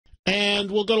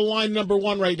And we'll go to line number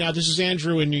one right now. This is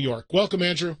Andrew in New York. Welcome,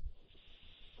 Andrew.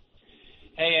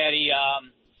 Hey, Eddie.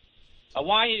 I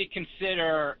want you to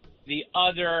consider the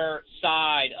other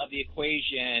side of the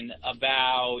equation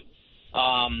about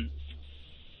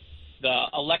the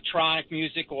electronic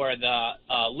music or the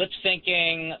lip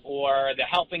syncing or the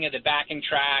helping of the backing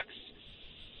tracks.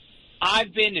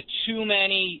 I've been to too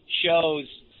many shows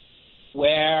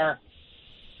where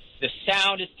the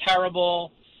sound is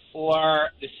terrible or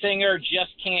the singer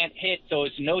just can't hit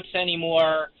those notes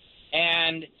anymore,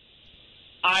 and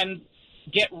I'm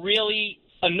get really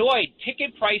annoyed.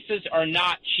 Ticket prices are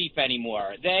not cheap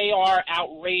anymore. They are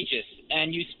outrageous,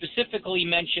 and you specifically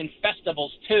mentioned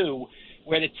festivals too,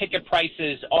 where the ticket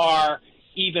prices are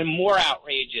even more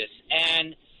outrageous.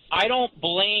 And I don't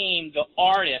blame the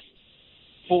artist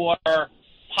for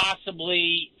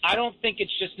possibly, I don't think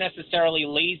it's just necessarily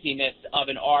laziness of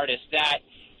an artist that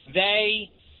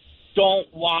they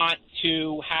don't want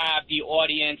to have the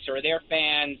audience or their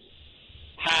fans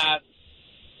have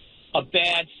a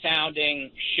bad sounding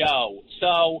show.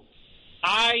 So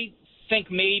I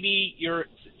think maybe you're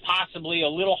possibly a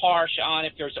little harsh on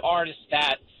if there's artists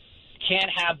that can't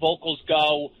have vocals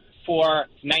go for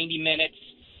 90 minutes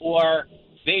or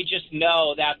they just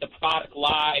know that the product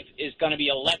live is going to be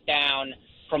a letdown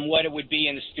from what it would be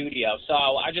in the studio. So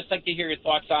I'd just like to hear your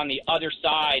thoughts on the other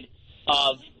side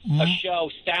of a show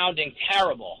sounding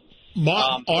terrible.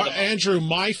 Andrew,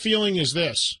 my feeling is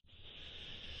this.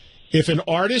 If an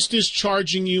artist is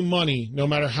charging you money, no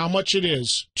matter how much it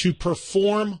is, to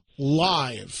perform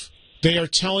live, they are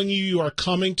telling you you are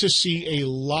coming to see a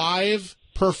live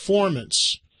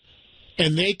performance,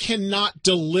 and they cannot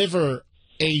deliver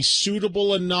a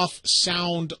suitable enough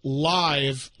sound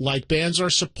live like bands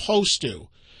are supposed to,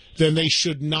 then they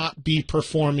should not be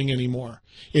performing anymore.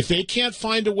 If they can't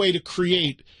find a way to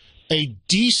create a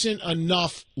decent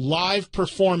enough live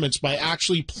performance by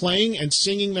actually playing and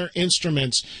singing their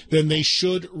instruments, then they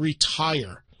should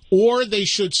retire. Or they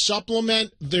should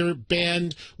supplement their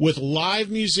band with live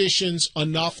musicians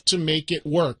enough to make it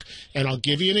work. And I'll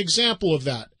give you an example of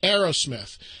that.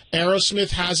 Aerosmith.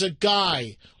 Aerosmith has a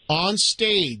guy on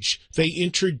stage. They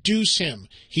introduce him.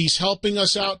 He's helping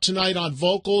us out tonight on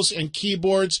vocals and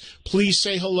keyboards. Please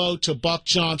say hello to Buck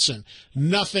Johnson.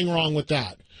 Nothing wrong with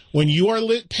that. When you are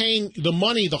paying the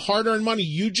money, the hard-earned money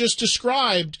you just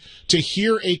described to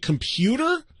hear a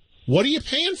computer, what are you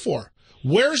paying for?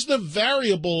 Where's the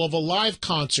variable of a live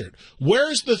concert?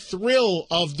 Where's the thrill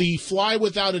of the fly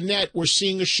without a net or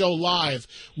seeing a show live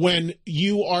when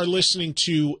you are listening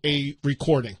to a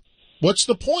recording? What's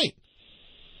the point?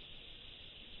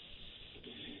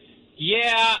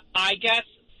 Yeah, I guess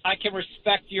I can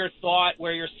respect your thought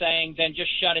where you're saying then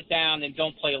just shut it down and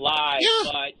don't play live.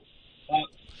 Yeah. But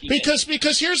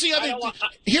because here's the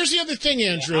other thing,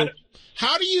 Andrew.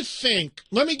 How do you think,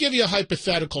 let me give you a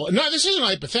hypothetical. No, this isn't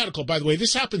hypothetical, by the way.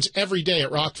 This happens every day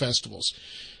at rock festivals.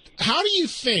 How do you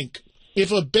think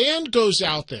if a band goes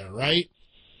out there, right,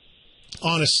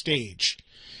 on a stage,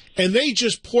 and they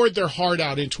just poured their heart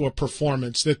out into a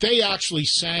performance, that they actually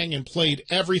sang and played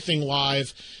everything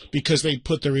live because they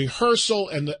put the rehearsal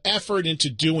and the effort into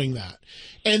doing that.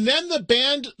 And then the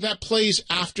band that plays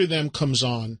after them comes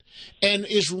on and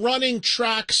is running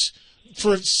tracks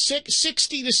for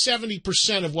 60 to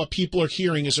 70% of what people are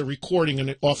hearing is a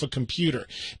recording off a computer.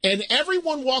 And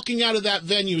everyone walking out of that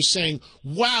venue is saying,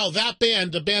 wow, that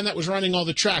band, the band that was running all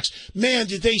the tracks, man,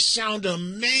 did they sound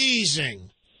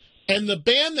amazing. And the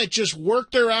band that just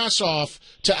worked their ass off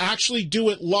to actually do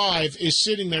it live is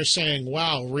sitting there saying,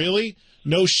 wow, really?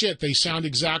 No shit, they sound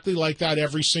exactly like that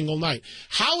every single night.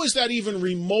 How is that even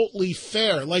remotely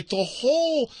fair? Like, the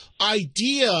whole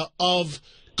idea of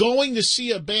going to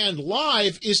see a band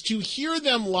live is to hear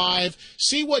them live,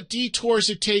 see what detours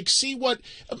it takes, see what...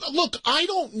 Look, I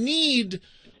don't need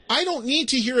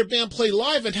to hear a band play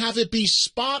live and have it be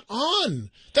spot on.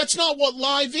 That's not what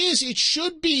live is. It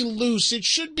should be loose. It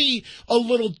should be a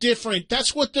little different.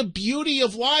 That's what the beauty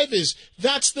of live is.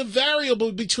 That's the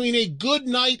variable between a good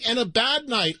night and a bad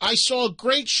night. I saw a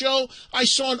great show. I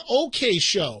saw an okay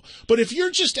show. But if you're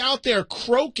just out there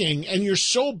croaking and you're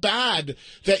so bad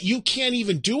that you can't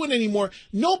even do it anymore,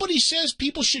 nobody says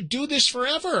people should do this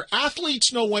forever.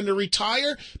 Athletes know when to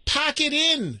retire. Pack it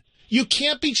in. You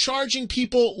can't be charging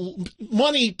people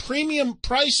money, premium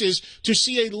prices, to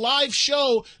see a live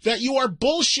show that you are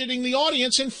bullshitting the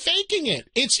audience and faking it.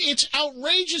 It's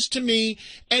outrageous to me,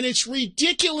 and it's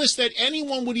ridiculous that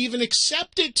anyone would even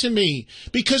accept it to me.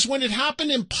 Because when it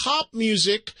happened in pop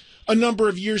music a number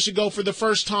of years ago for the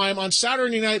first time on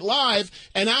Saturday Night Live,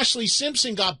 and Ashley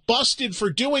Simpson got busted for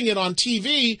doing it on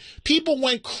TV, people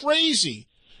went crazy.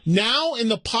 Now, in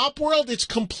the pop world, it's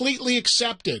completely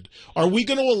accepted. Are we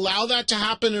going to allow that to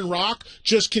happen in rock?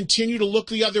 Just continue to look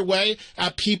the other way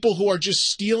at people who are just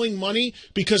stealing money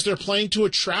because they're playing to a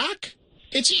track?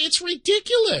 It's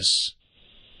ridiculous.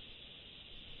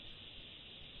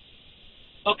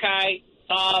 Okay.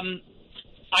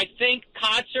 I think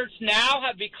concerts now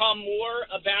have become more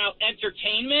about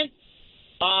entertainment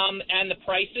and the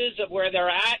prices of where they're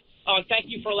at. Thank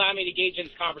you for allowing me to engage in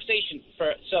this conversation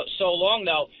for so long,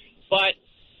 though. But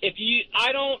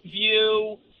I don't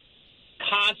view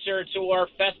concerts or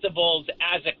festivals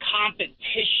as a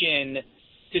competition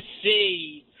to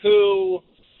see who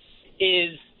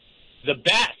is the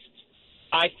best.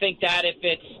 I think that if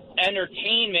it's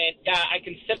entertainment, I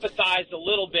can sympathize a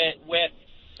little bit with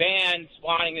bands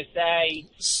wanting to say,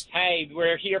 hey,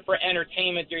 we're here for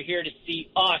entertainment. They're here to see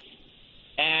us.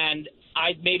 And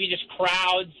maybe just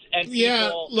crowds and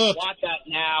people want that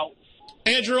now.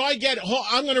 Andrew, I get it.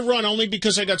 I'm going to run only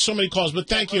because I got so many calls, but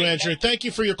thank you, Andrew. Thank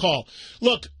you for your call.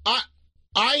 Look,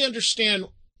 I understand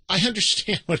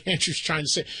what Andrew's trying to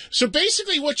say. So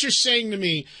basically what you're saying to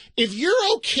me, if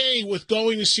you're okay with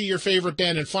going to see your favorite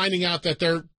band and finding out that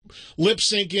they're lip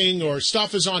syncing or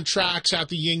stuff is on tracks at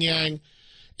the Yin Yang,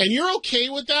 and you're okay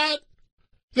with that,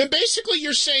 then basically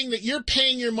you're saying that you're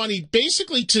paying your money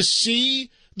basically to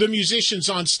see the musicians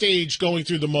on stage going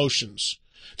through the motions.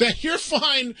 That you're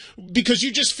fine because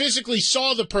you just physically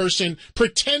saw the person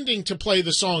pretending to play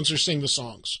the songs or sing the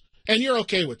songs. And you're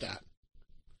okay with that.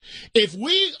 If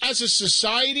we as a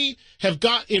society have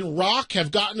gotten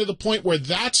to the point where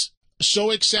that's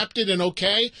so accepted and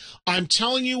okay, I'm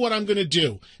telling you what I'm going to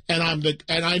do. And I'm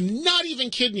not even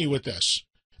kidding you with this.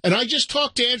 And I just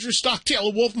talked to Andrew Stockdale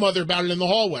of Wolfmother about it in the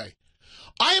hallway.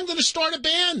 I am going to start a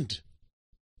band.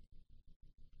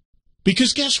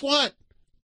 Because guess what?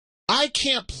 I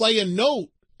can't play a note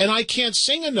and I can't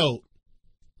sing a note.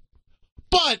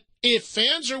 But if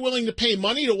fans are willing to pay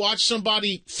money to watch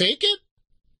somebody fake it,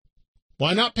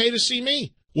 why not pay to see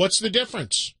me? What's the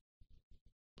difference?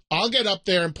 I'll get up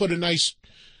there and put a nice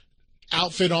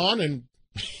outfit on and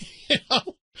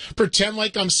pretend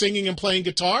like I'm singing and playing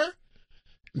guitar.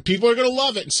 And people are going to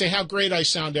love it and say how great I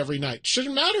sound every night.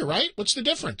 Shouldn't matter, right? What's the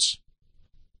difference?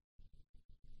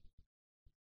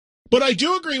 But I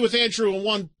do agree with Andrew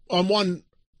on one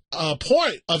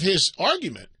point of his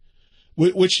argument,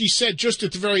 which he said just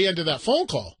at the very end of that phone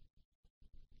call.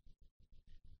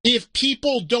 If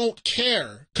people don't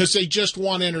care because they just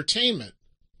want entertainment,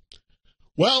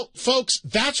 well, folks,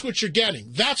 that's what you're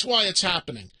getting. That's why it's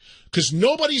happening. Because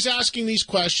nobody's asking these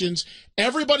questions.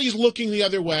 Everybody's looking the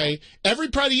other way.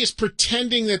 Everybody is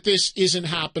pretending that this isn't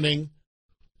happening.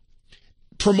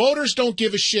 Promoters don't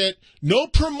give a shit. No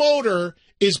promoter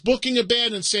is booking a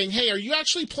band and saying, hey, are you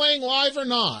actually playing live or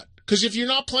not? Because if you're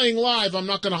not playing live, I'm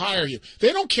not going to hire you.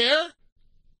 They don't care.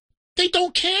 They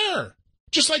don't care.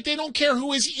 Just like they don't care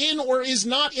who is in or is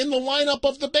not in the lineup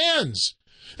of the bands.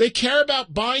 They care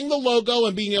about buying the logo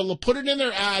and being able to put it in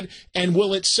their ad and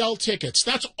will it sell tickets.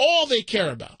 That's all they care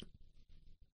about.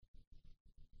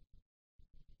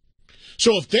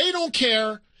 So if they don't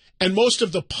care and most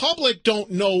of the public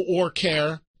don't know or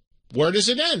care, where does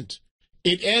it end?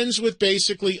 It ends with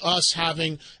basically us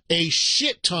having a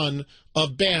shit ton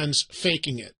of bands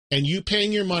faking it and you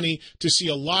paying your money to see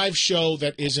a live show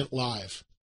that isn't live.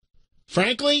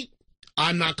 Frankly,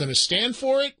 I'm not going to stand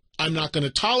for it. I'm not going to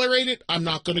tolerate it. I'm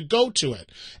not going to go to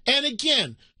it. And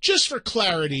again, just for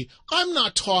clarity, I'm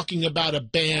not talking about a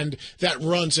band that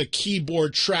runs a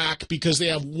keyboard track because they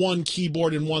have one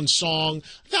keyboard in one song.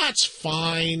 That's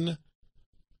fine.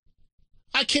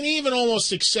 I can even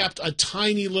almost accept a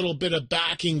tiny little bit of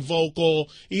backing vocal,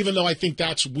 even though I think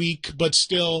that's weak, but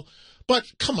still.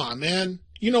 But come on, man.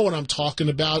 You know what I'm talking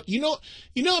about. Do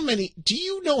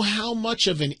you know how much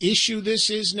of an issue this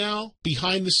is now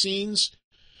behind the scenes?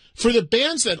 For the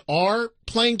bands that are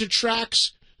playing to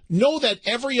tracks, know that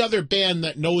every other band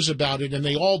that knows about it, and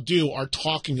they all do, are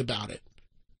talking about it.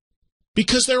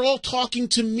 Because they're all talking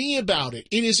to me about it.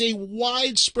 It is a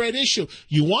widespread issue.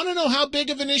 You want to know how big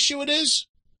of an issue it is?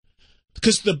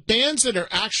 Because the bands that are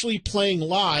actually playing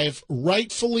live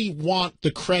rightfully want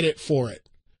the credit for it.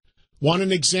 Want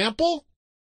an example?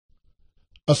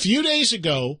 A few days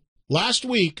ago, last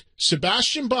week,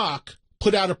 Sebastian Bach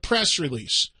put out a press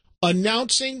release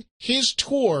announcing his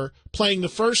tour playing the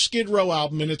first Skid Row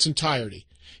album in its entirety.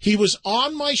 He was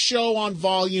on my show on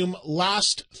Volume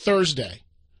last Thursday.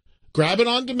 Grab it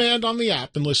on demand on the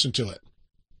app and listen to it.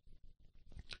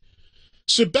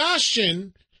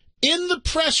 Sebastian, in the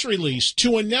press release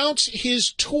to announce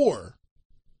his tour,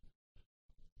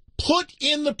 put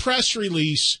in the press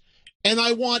release, and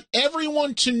I want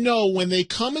everyone to know when they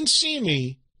come and see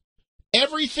me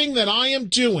Everything that I am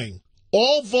doing,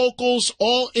 all vocals,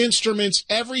 all instruments,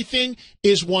 everything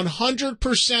is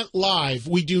 100% live.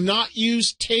 We do not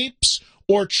use tapes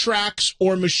or tracks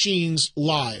or machines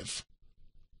live.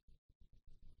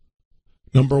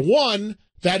 Number one,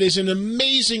 that is an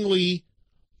amazingly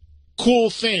cool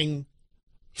thing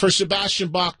for Sebastian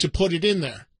Bach to put it in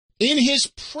there. In his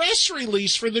press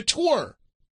release for the tour.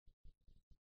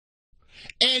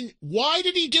 And why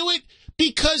did he do it?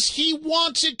 Because he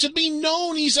wants it to be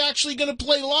known he's actually going to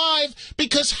play live,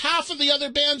 because half of the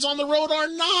other bands on the road are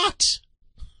not.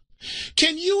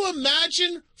 Can you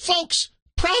imagine? Folks,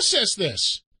 process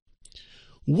this.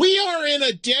 We are in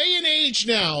a day and age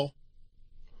now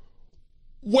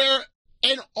where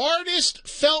an artist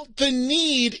felt the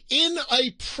need in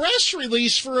a press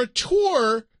release for a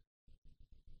tour,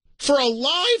 for a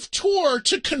live tour,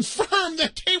 to confirm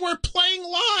that they were playing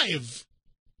live.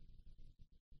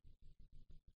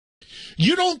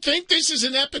 You don't think this is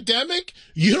an epidemic?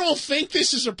 You don't think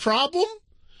this is a problem?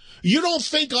 You don't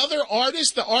think other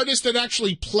artists, the artists that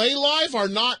actually play live, are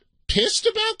not pissed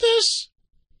about this?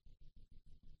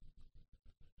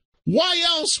 Why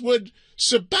else would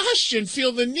Sebastian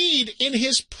feel the need in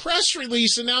his press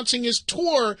release announcing his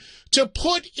tour to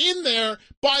put in there,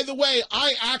 by the way,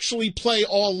 I actually play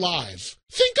all live?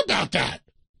 Think about that.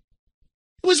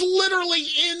 It was literally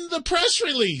in the press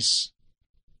release.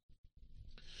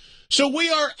 So we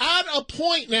are at a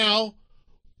point now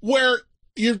where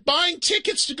you're buying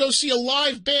tickets to go see a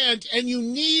live band and you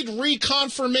need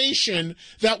reconfirmation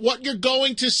that what you're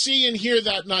going to see and hear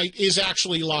that night is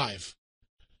actually live.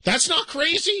 That's not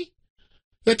crazy?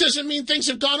 That doesn't mean things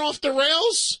have gone off the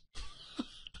rails?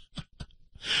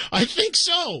 I think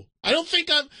so. I don't think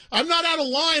I'm not out of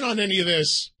line on any of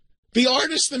this. The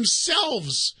artists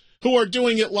themselves who are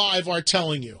doing it live are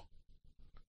telling you.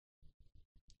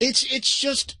 It's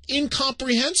just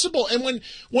incomprehensible. And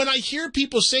when I hear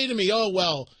people say to me, oh,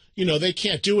 well, you know, they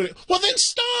can't do it. Well, then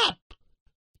stop.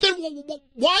 Then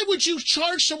why would you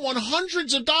charge someone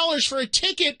hundreds of dollars for a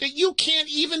ticket that you can't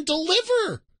even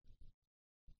deliver?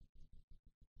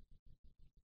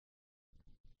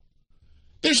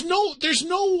 There's no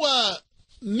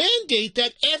mandate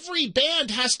that every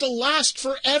band has to last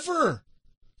forever.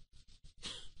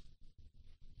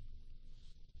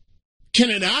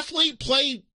 Can an athlete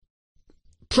play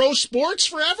pro sports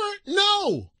forever?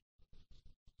 No.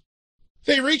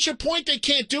 They reach a point they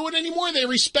can't do it anymore. They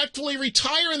respectfully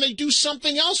retire and they do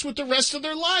something else with the rest of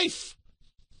their life.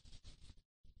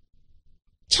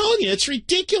 I'm telling you, it's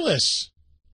ridiculous.